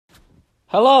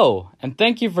Hello, and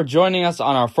thank you for joining us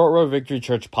on our Fort Road Victory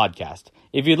Church podcast.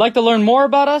 If you'd like to learn more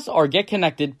about us or get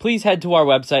connected, please head to our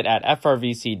website at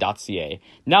frvc.ca.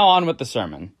 Now on with the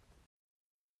sermon.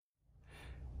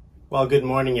 Well, good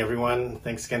morning, everyone.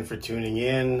 Thanks again for tuning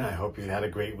in. I hope you've had a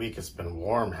great week. It's been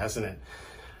warm, hasn't it?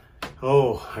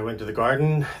 Oh, I went to the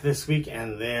garden this week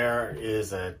and there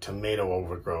is a tomato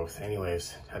overgrowth.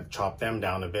 Anyways, I had to chop them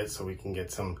down a bit so we can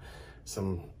get some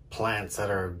plants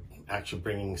that are actually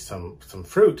bringing some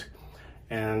fruit.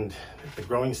 And the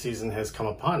growing season has come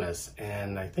upon us,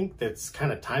 and I think that's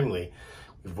kind of timely.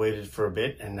 We've waited for a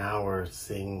bit and now we're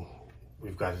seeing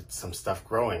we've got some stuff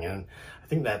growing, and I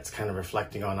think that's kind of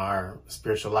reflecting on our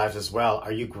spiritual lives as well.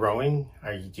 Are you growing?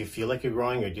 Do you feel like you're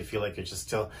growing, or do you feel like you're just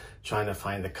still trying to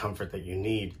find the comfort that you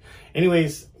need?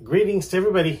 Anyways, greetings to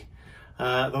everybody.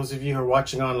 Those of you who are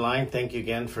watching online, thank you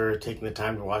again for taking the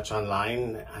time to watch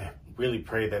online. I really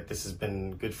pray that this has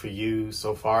been good for you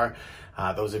so far.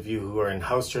 Those of you who are in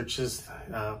house churches,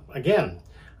 again,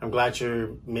 I'm glad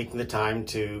you're making the time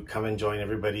to come and join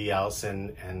everybody else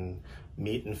and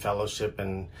meet and fellowship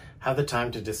and have the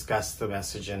time to discuss the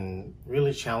message and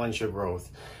really challenge your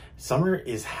growth. Summer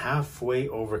is halfway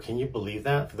over. Can you believe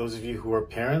that? For those of you who are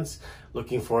parents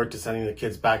looking forward to sending the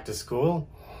kids back to school,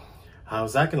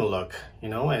 how's that going to look?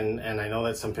 And I know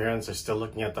that some parents are still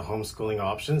looking at the homeschooling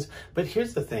options, but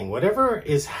here's the thing. Whatever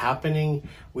is happening,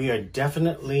 we are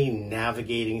definitely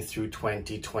navigating through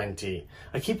 2020.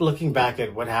 I keep looking back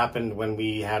at what happened when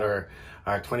we had our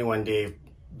 21-day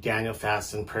Daniel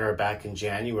fast and prayer back in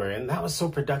January, and that was so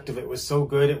productive. It was so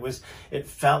good. It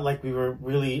felt like we were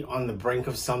really on the brink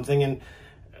of something, and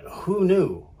who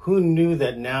knew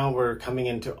that now we're coming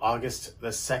into August the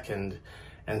 2nd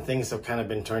and things have kind of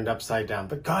been turned upside down.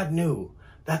 But God knew.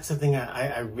 That's the thing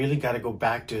I really got to go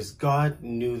back to, is God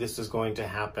knew this was going to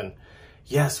happen.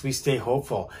 Yes, we stay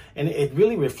hopeful, and it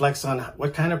really reflects on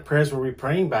what kind of prayers were we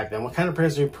praying back then, what kind of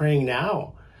prayers are we praying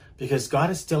now, because God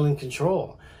is still in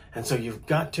control. And so you've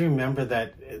got to remember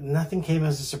that nothing came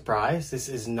as a surprise. This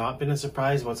has not been a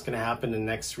surprise. What's going to happen in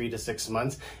the next 3 to 6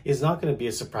 months is not going to be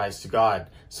a surprise to God.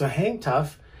 So hang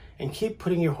tough and keep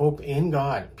putting your hope in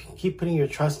God. Keep putting your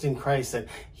trust in Christ, that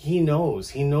He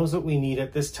knows what we need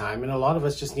at this time. And a lot of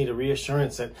us just need a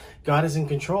reassurance that God is in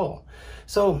control.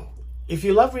 So if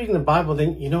you love reading the Bible,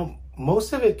 then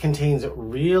most of it contains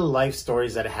real life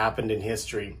stories that happened in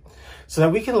history, so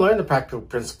that we can learn the practical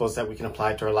principles that we can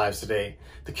apply to our lives today.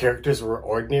 The characters were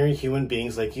ordinary human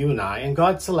beings like you and I, and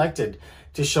God selected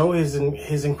to show His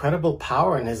incredible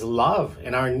power and His love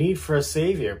and our need for a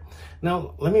Savior.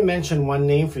 Now, let me mention one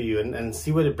name for you and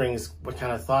see what it brings, what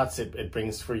kind of thoughts it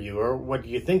brings for you, or what do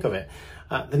you think of it.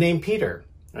 The name Peter,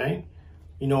 right?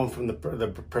 You know him from the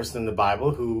person in the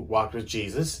Bible who walked with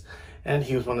Jesus, and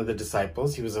he was one of the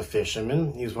disciples. He was a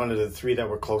fisherman. He was one of the 3 that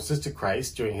were closest to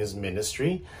Christ during His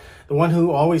ministry. The one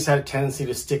who always had a tendency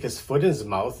to stick his foot in his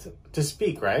mouth to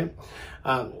speak, right?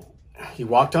 He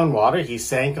walked on water. He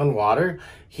sank on water.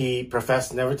 He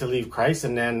professed never to leave Christ.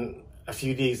 And then a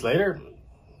few days later,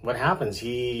 what happens?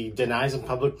 He denies Him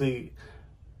publicly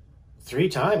 3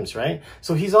 times, right?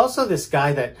 So he's also this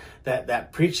guy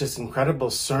that preached this incredible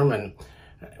sermon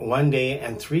one day,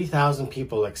 and 3,000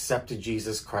 people accepted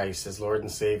Jesus Christ as Lord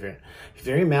and Savior.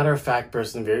 Very matter-of-fact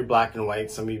person, very black and white.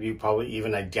 Some of you probably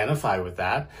even identify with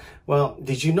that. Well,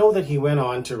 did you know that he went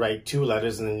on to write 2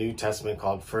 letters in the New Testament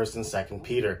called 1st and 2nd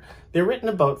Peter? They're written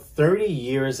about 30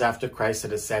 years after Christ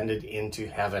had ascended into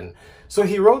heaven. So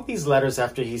he wrote these letters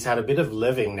after he's had a bit of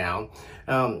living now.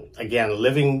 Again,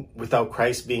 living without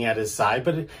Christ being at his side,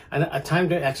 but a time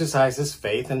to exercise his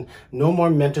faith, and no more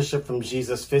mentorship from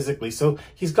Jesus physically. So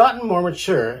he's gotten more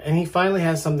mature, and he finally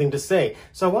has something to say.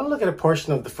 So I want to look at a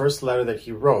portion of the first letter that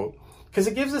he wrote, because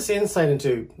it gives us insight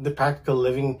into the practical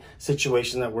living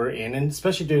situation that we're in, and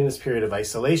especially during this period of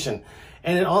isolation.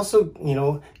 And it also,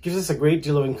 gives us a great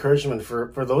deal of encouragement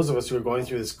for those of us who are going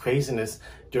through this craziness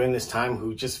during this time,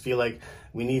 who just feel like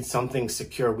we need something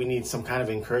secure. We need some kind of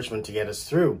encouragement to get us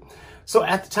through. So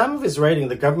at the time of his writing,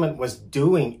 the government was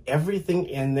doing everything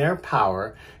in their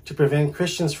power to prevent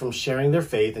Christians from sharing their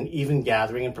faith and even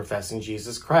gathering and professing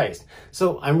Jesus Christ.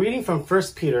 So I'm reading from 1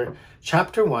 Peter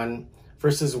chapter 1,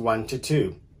 verses 1 to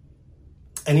 2.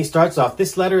 And he starts off,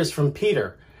 "This letter is from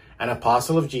Peter, an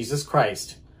apostle of Jesus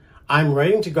Christ. I'm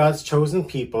writing to God's chosen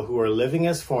people who are living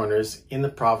as foreigners in the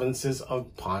provinces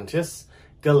of Pontus,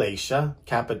 Galatia,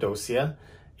 Cappadocia,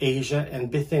 Asia,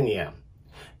 and Bithynia.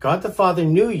 God the Father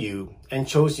knew you and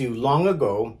chose you long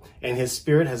ago, and His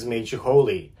Spirit has made you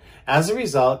holy. As a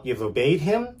result, you've obeyed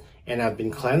Him and have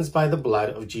been cleansed by the blood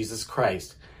of Jesus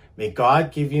Christ. May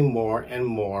God give you more and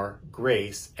more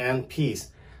grace and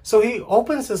peace." So he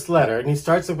opens this letter and he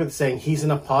starts it with saying he's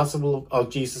an apostle of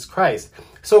Jesus Christ.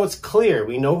 So it's clear.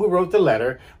 We know who wrote the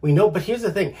letter. We know, but here's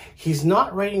the thing. He's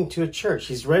not writing to a church.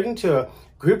 He's writing to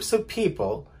groups of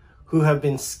people who have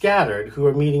been scattered, who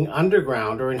are meeting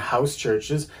underground or in house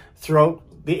churches throughout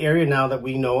the area now that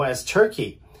we know as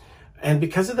Turkey. And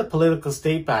because of the political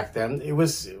state back then, it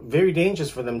was very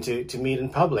dangerous for them to meet in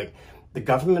public. The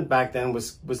government back then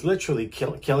was literally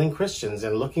killing Christians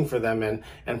and looking for them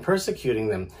and persecuting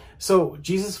them. So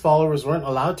Jesus' followers weren't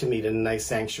allowed to meet in a nice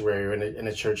sanctuary or in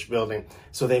a church building.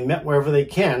 So they met wherever they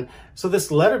can. So this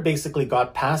letter basically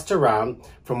got passed around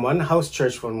from one house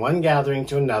church, from one gathering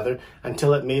to another,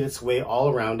 until it made its way all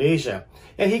around Asia.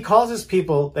 And he calls his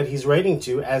people that he's writing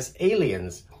to as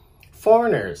aliens,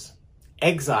 foreigners,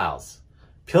 exiles,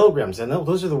 pilgrims. And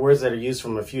those are the words that are used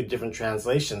from a few different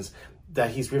translations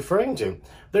that he's referring to.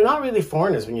 They're not really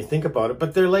foreigners when you think about it,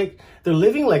 but they're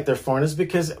living like they're foreigners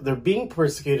because they're being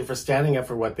persecuted for standing up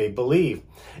for what they believe.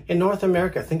 In North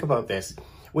America, think about this.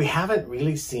 We haven't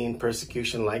really seen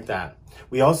persecution like that.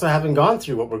 We also haven't gone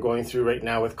through what we're going through right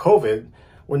now with COVID.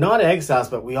 We're not exiles,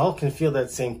 but we all can feel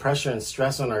that same pressure and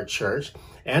stress on our church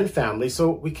and family, so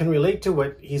we can relate to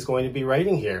what he's going to be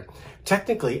writing here.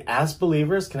 Technically, as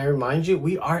believers, can I remind you,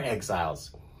 we are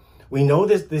exiles. We know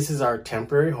that this is our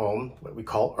temporary home, what we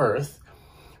call earth.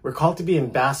 We're called to be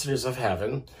ambassadors of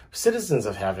heaven, citizens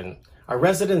of heaven. Our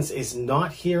residence is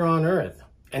not here on earth,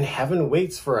 and heaven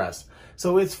waits for us.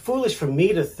 So it's foolish for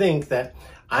me to think that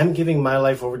I'm giving my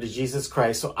life over to Jesus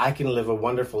Christ so I can live a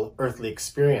wonderful earthly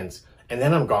experience. And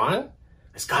then I'm gone?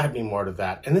 There's got to be more to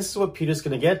that. And this is what Peter's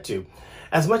going to get to.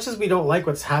 As much as we don't like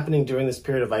what's happening during this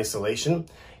period of isolation,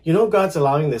 you know God's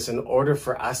allowing this in order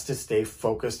for us to stay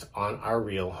focused on our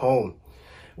real home.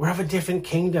 We're of a different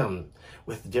kingdom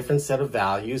with a different set of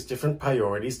values, different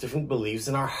priorities, different beliefs,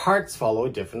 and our hearts follow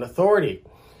a different authority.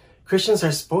 Christians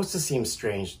are supposed to seem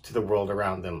strange to the world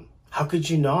around them. How could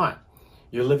you not?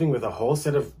 You're living with a whole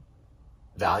set of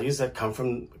values that come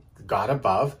from God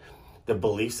above, the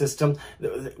belief system.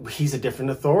 He's a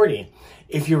different authority.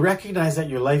 If you recognize that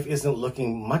your life isn't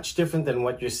looking much different than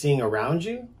what you're seeing around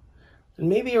you, then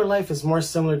maybe your life is more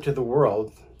similar to the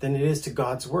world than it is to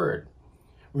God's word.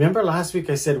 Remember last week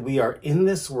I said we are in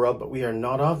this world, but we are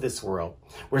not of this world.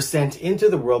 We're sent into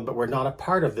the world, but we're not a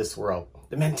part of this world.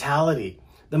 The mentality,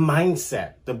 the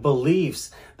mindset, the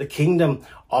beliefs, the kingdom,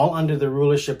 all under the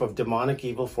rulership of demonic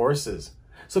evil forces.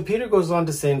 So Peter goes on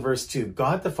to say in verse 2,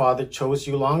 God the Father chose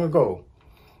you long ago,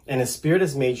 and his Spirit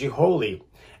has made you holy.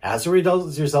 As a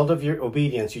result of your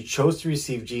obedience, you chose to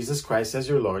receive Jesus Christ as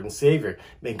your Lord and Savior.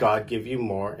 May God give you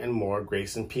more and more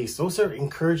grace and peace. Those are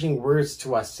encouraging words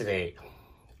to us today,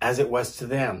 as it was to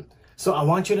them. So I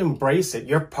want you to embrace it.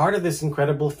 You're part of this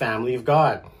incredible family of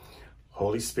God,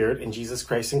 Holy Spirit and Jesus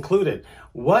Christ included.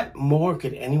 What more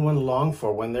could anyone long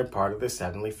for when they're part of this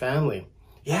heavenly family?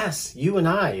 Yes, you and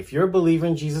I, if you're a believer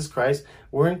in Jesus Christ,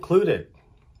 we're included.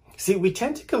 See, we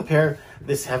tend to compare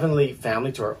this heavenly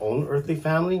family to our own earthly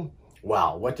family.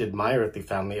 Wow, what did my earthly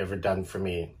family ever done for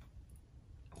me?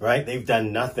 Right? They've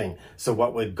done nothing. So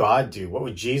what would God do? What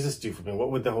would Jesus do for me?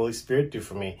 What would the Holy Spirit do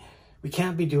for me? We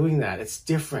can't be doing that. It's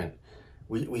different.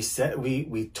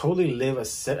 We totally live a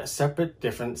separate,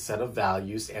 different set of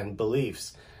values and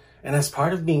beliefs. And as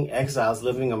part of being exiles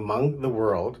living among the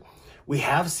world, we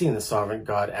have seen the sovereign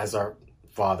God as our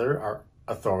Father, our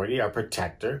authority, our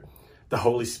protector, the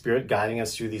Holy Spirit guiding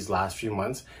us through these last few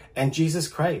months, and Jesus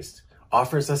Christ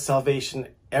offers us salvation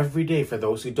every day for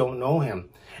those who don't know him.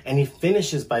 And he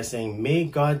finishes by saying, may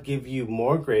God give you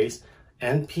more grace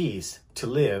and peace to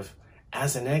live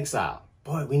as an exile.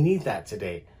 Boy, we need that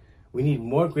today. We need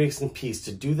more grace and peace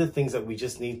to do the things that we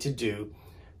just need to do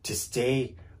to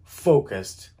stay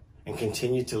focused and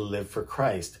continue to live for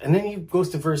Christ. And then he goes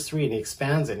to verse 3 and he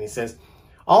expands it and he says,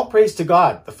 all praise to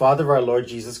God, the Father of our Lord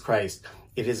Jesus Christ.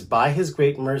 It is by his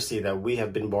great mercy that we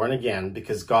have been born again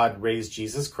because God raised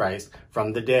Jesus Christ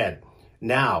from the dead.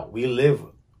 Now we live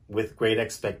with great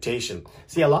expectation.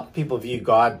 See, a lot of people view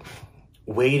God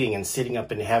waiting and sitting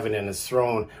up in heaven in his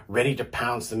throne, ready to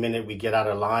pounce the minute we get out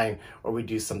of line or we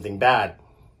do something bad.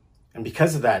 And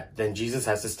because of that, then Jesus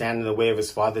has to stand in the way of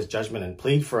his Father's judgment and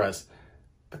plead for us.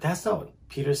 But that's not what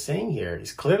Peter's saying here.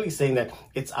 He's clearly saying that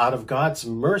it's out of God's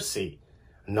mercy,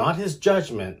 not his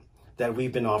judgment, that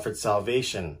we've been offered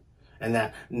salvation, and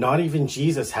that not even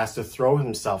Jesus has to throw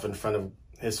himself in front of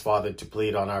his Father to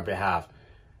plead on our behalf.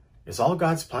 It's all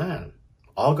God's plan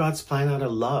out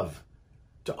of love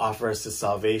to offer us the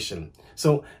salvation.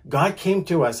 So God came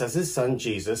to us as his son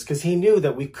Jesus because he knew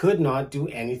that we could not do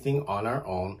anything on our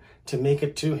own to make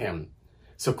it to him.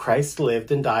 So Christ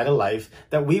lived and died a life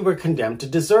that we were condemned to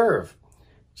deserve.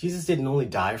 Jesus didn't only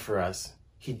die for us,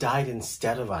 he died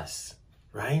instead of us,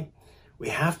 right? We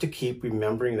have to keep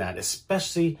remembering that,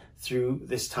 especially through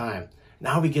this time.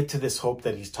 Now we get to this hope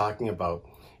that he's talking about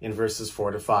in verses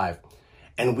 4-5.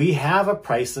 And we have a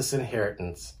priceless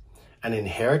inheritance, an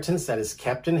inheritance that is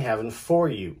kept in heaven for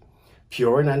you,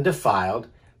 pure and undefiled,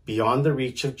 beyond the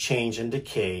reach of change and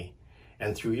decay.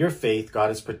 And through your faith,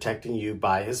 God is protecting you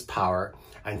by his power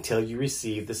until you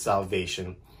receive the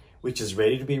salvation, which is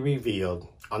ready to be revealed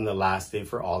on the last day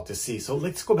for all to see. So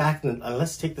let's go back and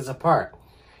let's take this apart.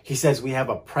 He says we have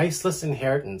a priceless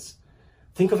inheritance.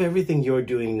 Think of everything you're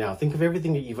doing now. Think of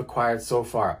everything that you've acquired so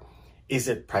far. Is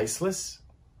it priceless?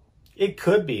 It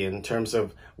could be in terms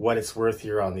of what it's worth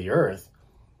here on the earth,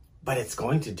 but it's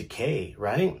going to decay,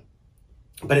 right?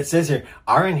 But it says here,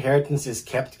 our inheritance is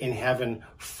kept in heaven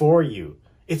for you.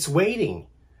 It's waiting.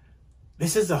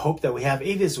 This is the hope that we have.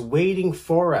 It is waiting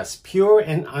for us, pure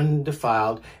and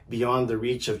undefiled, beyond the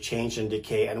reach of change and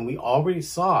decay. And we already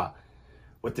saw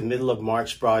what the middle of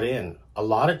March brought in. A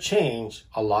lot of change,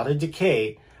 a lot of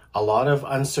decay, a lot of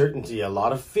uncertainty, a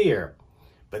lot of fear.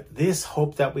 But this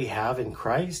hope that we have in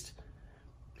Christ,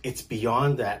 it's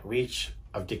beyond that reach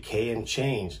of decay and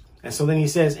change. And so then he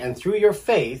says, and through your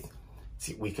faith,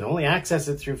 see, we can only access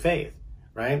it through faith,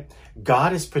 right?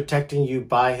 God is protecting you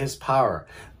by his power.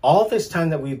 All this time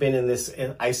that we've been in this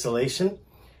isolation,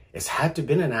 it's had to have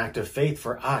been an act of faith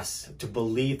for us to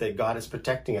believe that God is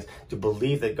protecting us, to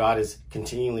believe that God is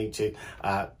continuing to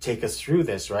take us through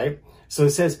this, right? So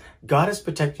it says, God is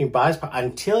protecting you by his power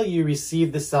until you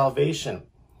receive the salvation.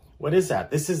 What is that?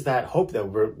 This is that hope that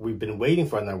we've been waiting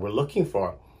for and that we're looking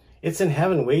for. It's in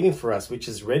heaven waiting for us, which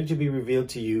is ready to be revealed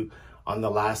to you on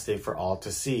the last day for all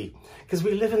to see. Because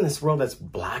we live in this world that's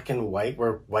black and white,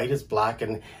 where white is black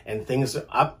and things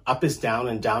up is down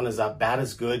and down is up, bad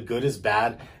is good, good is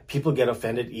bad. People get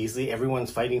offended easily.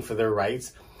 Everyone's fighting for their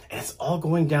rights. And it's all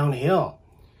going downhill.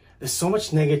 There's so much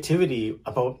negativity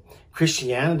about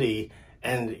Christianity,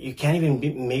 and you can't even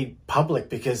be made public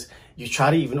because you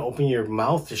try to even open your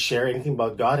mouth to share anything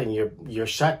about God, and you're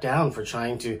shut down for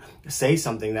trying to say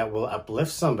something that will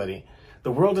uplift somebody.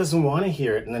 The world doesn't want to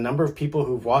hear it, and the number of people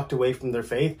who've walked away from their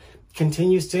faith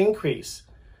continues to increase.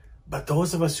 But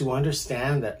those of us who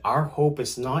understand that our hope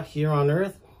is not here on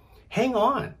earth, hang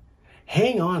on.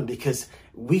 Hang on, because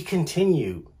we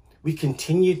continue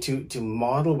to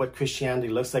model what Christianity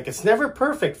looks like. It's never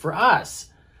perfect for us,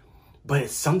 but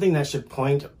it's something that should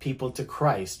point people to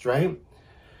Christ, right?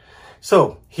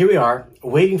 So here we are,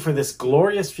 waiting for this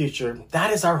glorious future.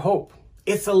 That is our hope.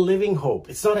 It's a living hope.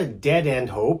 It's not a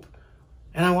dead-end hope.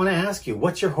 And I want to ask you,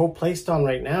 what's your hope placed on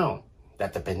right now?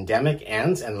 That the pandemic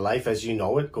ends and life as you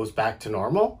know it goes back to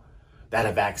normal? That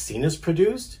a vaccine is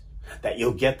produced? That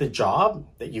you'll get the job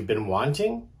that you've been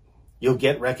wanting? You'll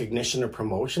get recognition or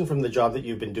promotion from the job that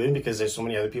you've been doing because there's so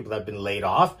many other people that have been laid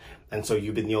off, and so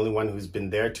you've been the only one who's been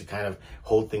there to kind of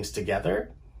hold things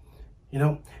together? You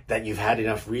know, that you've had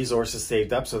enough resources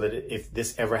saved up so that if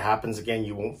this ever happens again,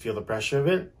 you won't feel the pressure of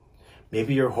it?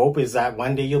 Maybe your hope is that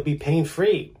one day you'll be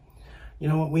pain-free. You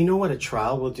know what? We know what a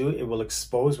trial will do. It will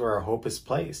expose where our hope is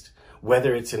placed,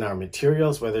 whether it's in our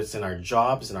materials, whether it's in our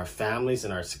jobs, in our families,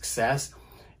 in our success,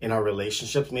 in our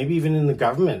relationships, maybe even in the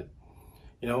government.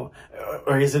 You know,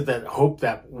 or is it that hope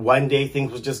that one day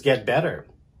things will just get better?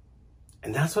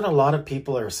 And that's what a lot of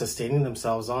people are sustaining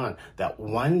themselves on, that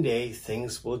one day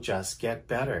things will just get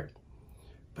better.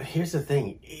 But here's the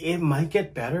thing, it might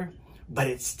get better, but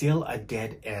it's still a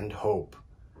dead-end hope.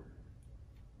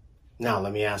 Now,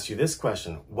 let me ask you this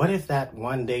question. What if that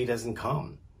one day doesn't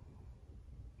come?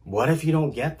 What if you don't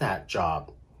get that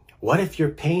job? What if your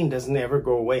pain doesn't ever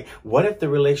go away? What if the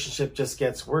relationship just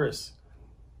gets worse?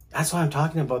 That's why I'm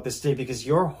talking about this today, because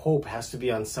your hope has to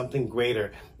be on something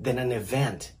greater than an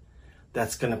event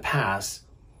that's going to pass,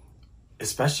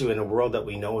 especially in a world that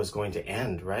we know is going to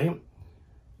end, right?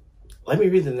 Let me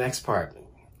read the next part,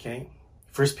 okay?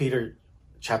 1 Peter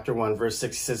chapter 1, verse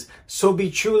 6, he says, so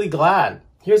be truly glad.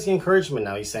 Here's the encouragement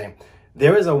now. He's saying,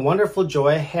 there is a wonderful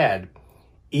joy ahead,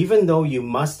 even though you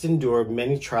must endure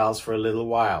many trials for a little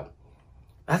while.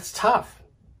 That's tough.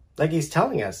 Like he's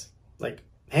telling us, like,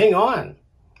 hang on.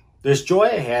 There's joy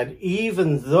ahead,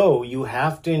 even though you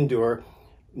have to endure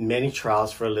many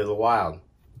trials for a little while.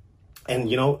 And,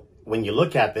 you know, when you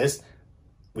look at this,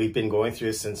 we've been going through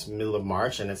this since middle of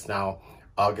March, and it's now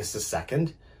August the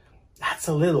 2nd. That's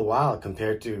a little while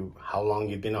compared to how long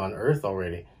you've been on earth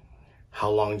already,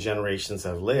 how long generations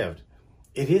have lived.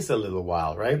 It is a little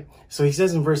while, right? So he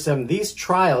says in verse 7, these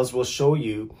trials will show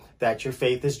you that your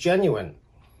faith is genuine.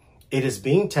 It is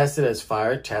being tested as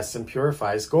fire tests and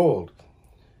purifies gold.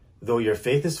 though your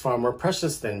faith is far more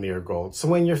precious than mere gold. So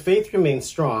when your faith remains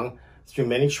strong through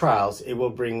many trials, it will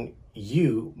bring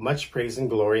you much praise and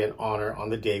glory and honor on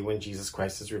the day when Jesus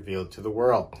Christ is revealed to the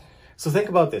world. So think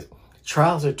about this.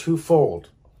 Trials are twofold,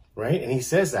 right? And he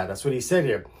says that. That's what he said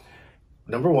here.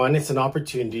 Number one, it's an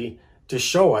opportunity to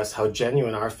show us how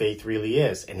genuine our faith really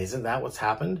is. And isn't that what's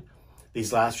happened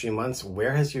these last few months?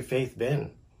 Where has your faith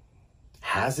been?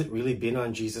 Has it really been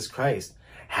on Jesus Christ?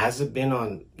 Has it been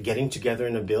on getting together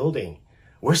in a building?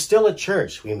 We're still a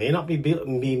church. We may not be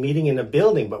meeting in a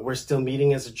building, but we're still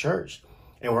meeting as a church.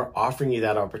 And we're offering you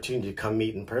that opportunity to come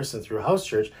meet in person through house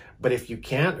church. But if you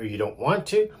can't or you don't want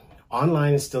to,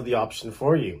 online is still the option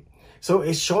for you. So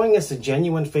it's showing us a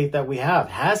genuine faith that we have.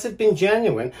 Has it been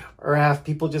genuine, or have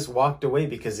people just walked away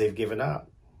because they've given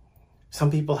up? Some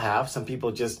people have. Some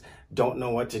people just don't know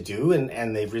what to do,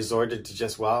 and they've resorted to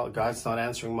just, well, God's not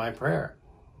answering my prayer.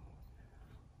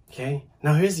 Okay?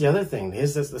 Now here's the other thing.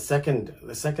 Here's the second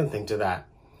thing to that.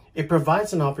 It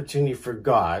provides an opportunity for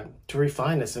God to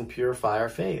refine us and purify our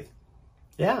faith.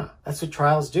 Yeah, that's what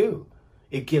trials do.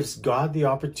 It gives God the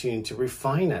opportunity to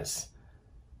refine us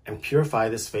and purify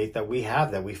this faith that we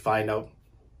have, that we find out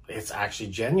it's actually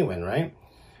genuine, right?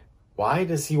 Why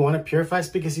does he want to purify us?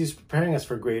 Because he's preparing us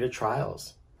for greater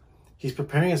trials. He's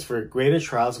preparing us for greater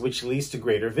trials, which leads to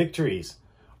greater victories.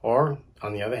 Or,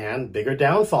 on the other hand, bigger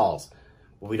downfalls.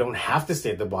 We don't have to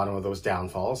stay at the bottom of those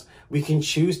downfalls. We can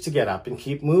choose to get up and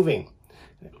keep moving.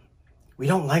 We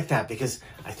don't like that because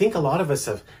I think a lot of us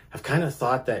have kind of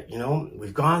thought that,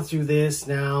 we've gone through this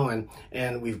now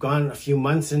and we've gone a few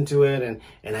months into it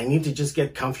and I need to just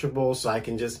get comfortable so I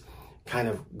can just kind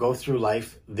of go through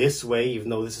life this way, even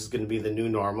though this is going to be the new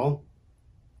normal.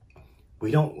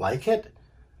 We don't like it.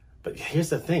 But here's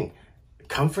the thing.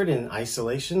 Comfort in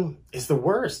isolation is the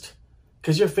worst.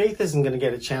 Because your faith isn't going to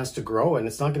get a chance to grow, and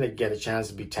it's not going to get a chance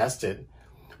to be tested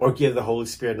or give the Holy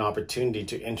Spirit an opportunity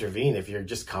to intervene if you're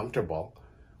just comfortable.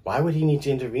 Why would he need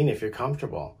to intervene if you're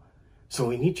comfortable? So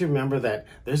we need to remember that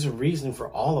there's a reason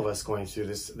for all of us going through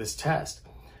this test.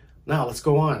 Now let's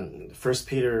go on. 1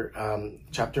 Peter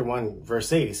chapter 1,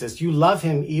 verse 8. He says, you love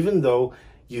him even though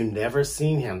you never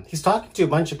seen him. He's talking to a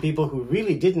bunch of people who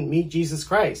really didn't meet Jesus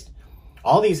Christ.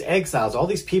 All these exiles, all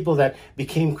these people that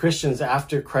became Christians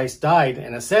after Christ died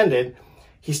and ascended,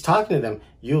 he's talking to them.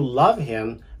 You love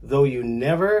him, though you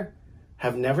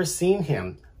have never seen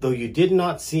him. Though you did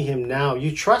not see him now,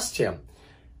 you trust him.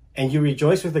 And you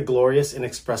rejoice with a glorious,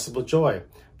 inexpressible joy.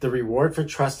 The reward for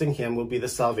trusting him will be the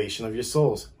salvation of your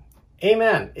souls.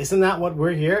 Amen. Isn't that what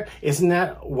we're here? Isn't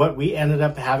that what we ended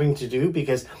up having to do?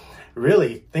 Because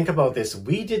really, think about this.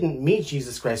 We didn't meet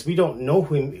Jesus Christ. We don't know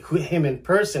him in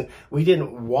person. We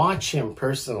didn't watch him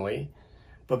personally.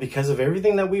 But because of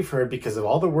everything that we've heard, because of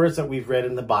all the words that we've read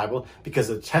in the Bible, because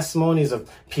of testimonies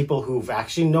of people who've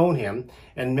actually known him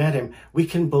and met him, we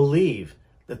can believe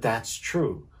that that's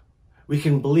true. We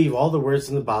can believe all the words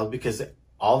in the Bible because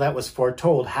all that was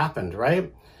foretold happened,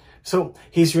 right? So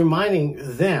he's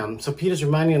reminding them, so Peter's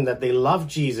reminding them that they love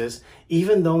Jesus,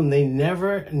 even though they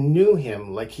never knew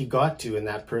him like he got to in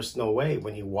that personal way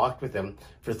when he walked with them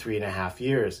for 3.5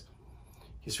 years.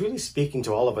 He's really speaking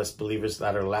to all of us believers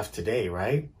that are left today,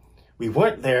 right? We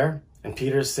weren't there, and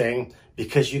Peter's saying,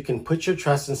 because you can put your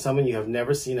trust in someone you have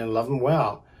never seen and love him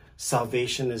well,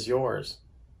 salvation is yours.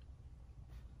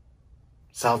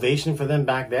 Salvation for them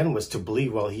back then was to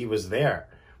believe while he was there.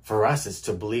 For us, it's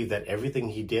to believe that everything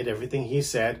he did, everything he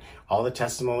said, all the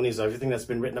testimonies, everything that's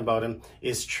been written about him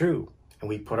is true. And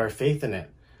we put our faith in it.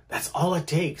 That's all it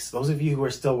takes. Those of you who are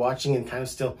still watching and kind of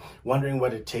still wondering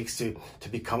what it takes to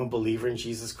become a believer in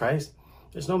Jesus Christ,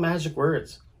 there's no magic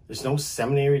words. There's no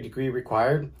seminary degree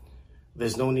required.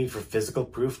 There's no need for physical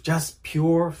proof. Just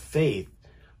pure faith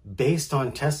based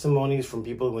on testimonies from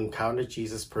people who encountered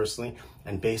Jesus personally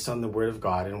and based on the Word of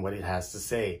God and what it has to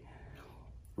say.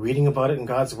 Reading about it in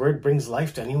God's Word brings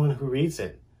life to anyone who reads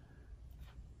it.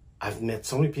 I've met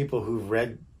so many people who've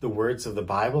read the words of the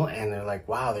Bible and they're like,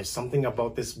 wow, there's something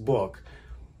about this book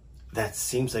that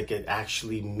seems like it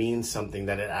actually means something,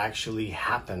 that it actually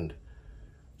happened.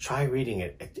 Try reading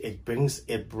it. It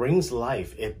brings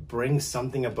life. It brings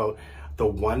something about the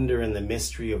wonder and the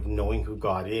mystery of knowing who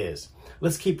God is.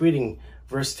 Let's keep reading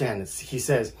verse 10. He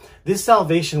says, this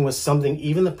salvation was something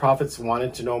even the prophets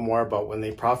wanted to know more about when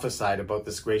they prophesied about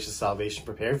this gracious salvation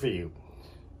prepared for you.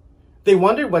 They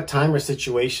wondered what time or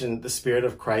situation the Spirit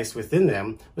of Christ within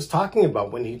them was talking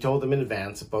about when he told them in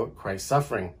advance about Christ's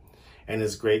suffering and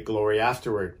his great glory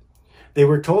afterward. They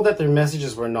were told that their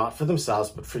messages were not for themselves,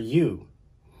 but for you.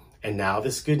 And now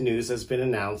this good news has been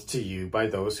announced to you by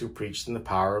those who preached in the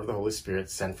power of the Holy Spirit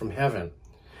sent from heaven.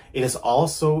 It is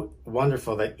also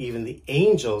wonderful that even the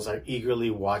angels are eagerly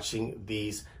watching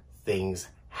these things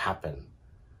happen.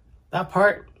 That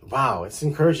part, wow, it's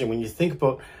encouraging when you think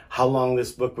about how long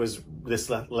this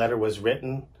letter was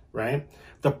written, right?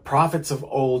 The prophets of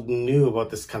old knew about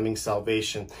this coming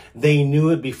salvation. They knew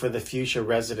it'd be for the future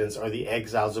residents or the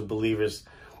exiles of believers.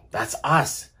 That's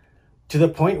us. To the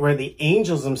point where the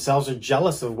angels themselves are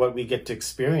jealous of what we get to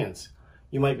experience.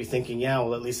 You might be thinking, yeah,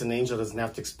 well, at least an angel doesn't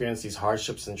have to experience these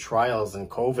hardships and trials and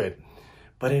COVID.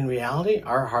 But in reality,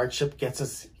 our hardship gets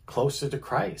us closer to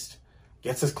Christ,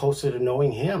 gets us closer to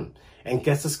knowing him, and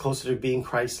gets us closer to being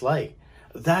Christ-like.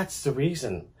 That's the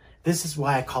reason. This is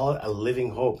why I call it a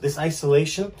living hope. This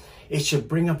isolation, it should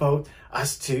bring about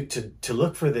us to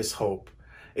look for this hope.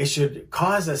 It should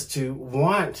cause us to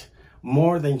want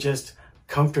more than just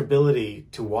comfortability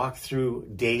to walk through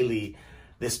daily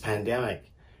this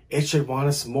pandemic. It should want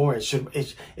us more. It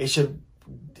should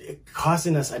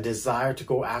causing us a desire to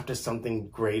go after something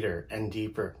greater and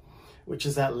deeper, which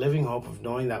is that living hope of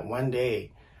knowing that one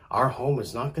day our home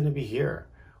is not going to be here.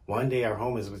 One day our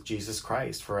home is with Jesus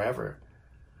Christ forever.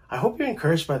 I hope you're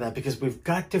encouraged by that, because we've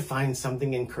got to find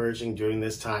something encouraging during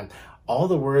this time. All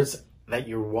the words that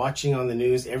you're watching on the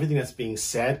news, everything that's being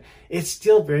said, it's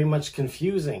still very much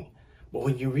confusing. But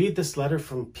when you read this letter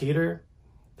from Peter,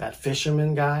 that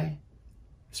fisherman guy,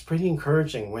 it's pretty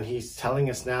encouraging when he's telling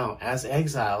us now, as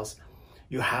exiles,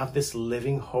 you have this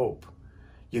living hope.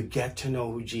 You get to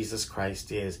know who Jesus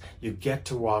Christ is. You get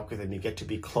to walk with him. You get to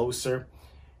be closer.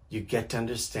 You get to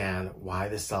understand why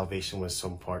this salvation was so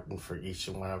important for each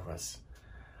and one of us.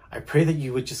 I pray that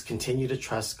you would just continue to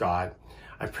trust God.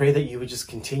 I pray that you would just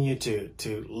continue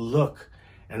to look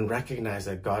and recognize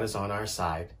that God is on our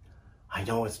side. I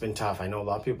know it's been tough. I know a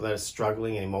lot of people that are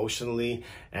struggling emotionally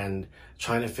and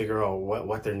trying to figure out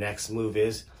what their next move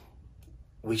is.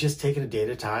 We just take it a day at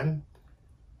a time.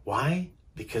 Why?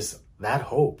 Because that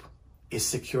hope is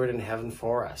secured in heaven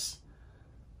for us.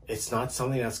 It's not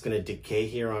something that's going to decay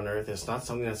here on earth. It's not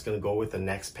something that's going to go with the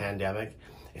next pandemic.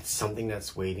 It's something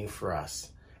that's waiting for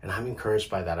us. And I'm encouraged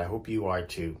by that. I hope you are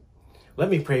too. Let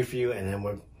me pray for you, and then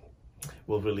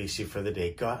we'll release you for the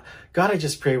day. God, I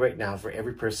just pray right now for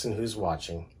every person who's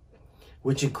watching.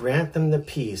 Would you grant them the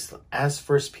peace, as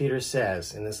 1 Peter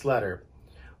says in this letter,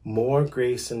 more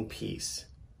grace and peace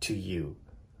to you.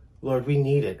 Lord, we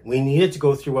need it. We need it to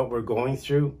go through what we're going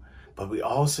through, but we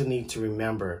also need to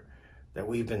remember that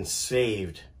we've been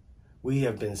saved. We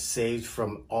have been saved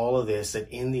from all of this, that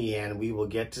in the end, we will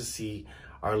get to see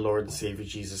our Lord and Savior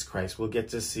Jesus Christ. We'll get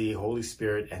to see Holy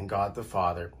Spirit and God the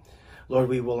Father. Lord,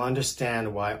 we will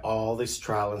understand why all this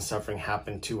trial and suffering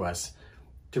happened to us,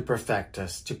 to perfect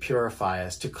us, to purify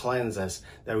us, to cleanse us,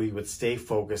 that we would stay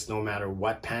focused no matter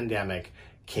what pandemic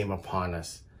came upon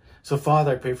us. So,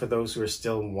 Father, I pray for those who are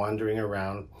still wandering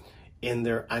around in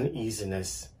their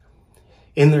uneasiness,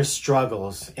 in their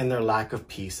struggles, in their lack of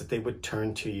peace, that they would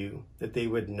turn to you, that they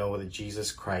would know that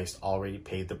Jesus Christ already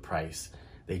paid the price.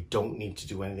 They don't need to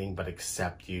do anything but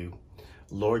accept you,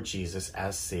 Lord Jesus,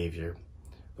 as Savior,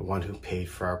 the one who paid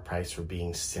for our price for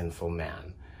being sinful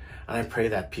man. And I pray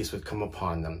that peace would come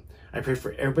upon them. I pray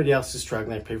for everybody else who's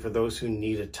struggling. I pray for those who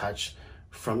need a touch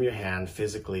from your hand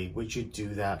physically. Would you do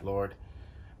that, Lord?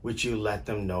 Would you let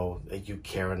them know that you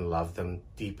care and love them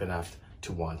deep enough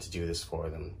to want to do this for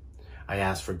them? I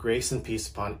ask for grace and peace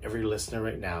upon every listener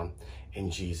right now.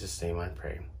 In Jesus' name I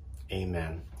pray.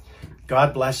 Amen.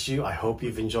 God bless you. I hope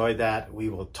you've enjoyed that. We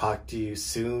will talk to you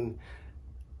soon.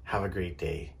 Have a great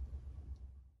day.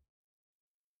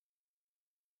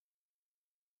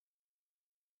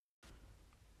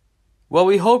 Well,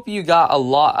 we hope you got a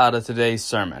lot out of today's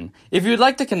sermon. If you'd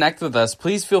like to connect with us,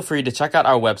 please feel free to check out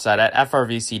our website at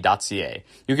frvc.ca.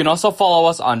 You can also follow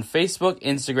us on Facebook,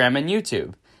 Instagram, and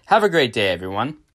YouTube. Have a great day, everyone.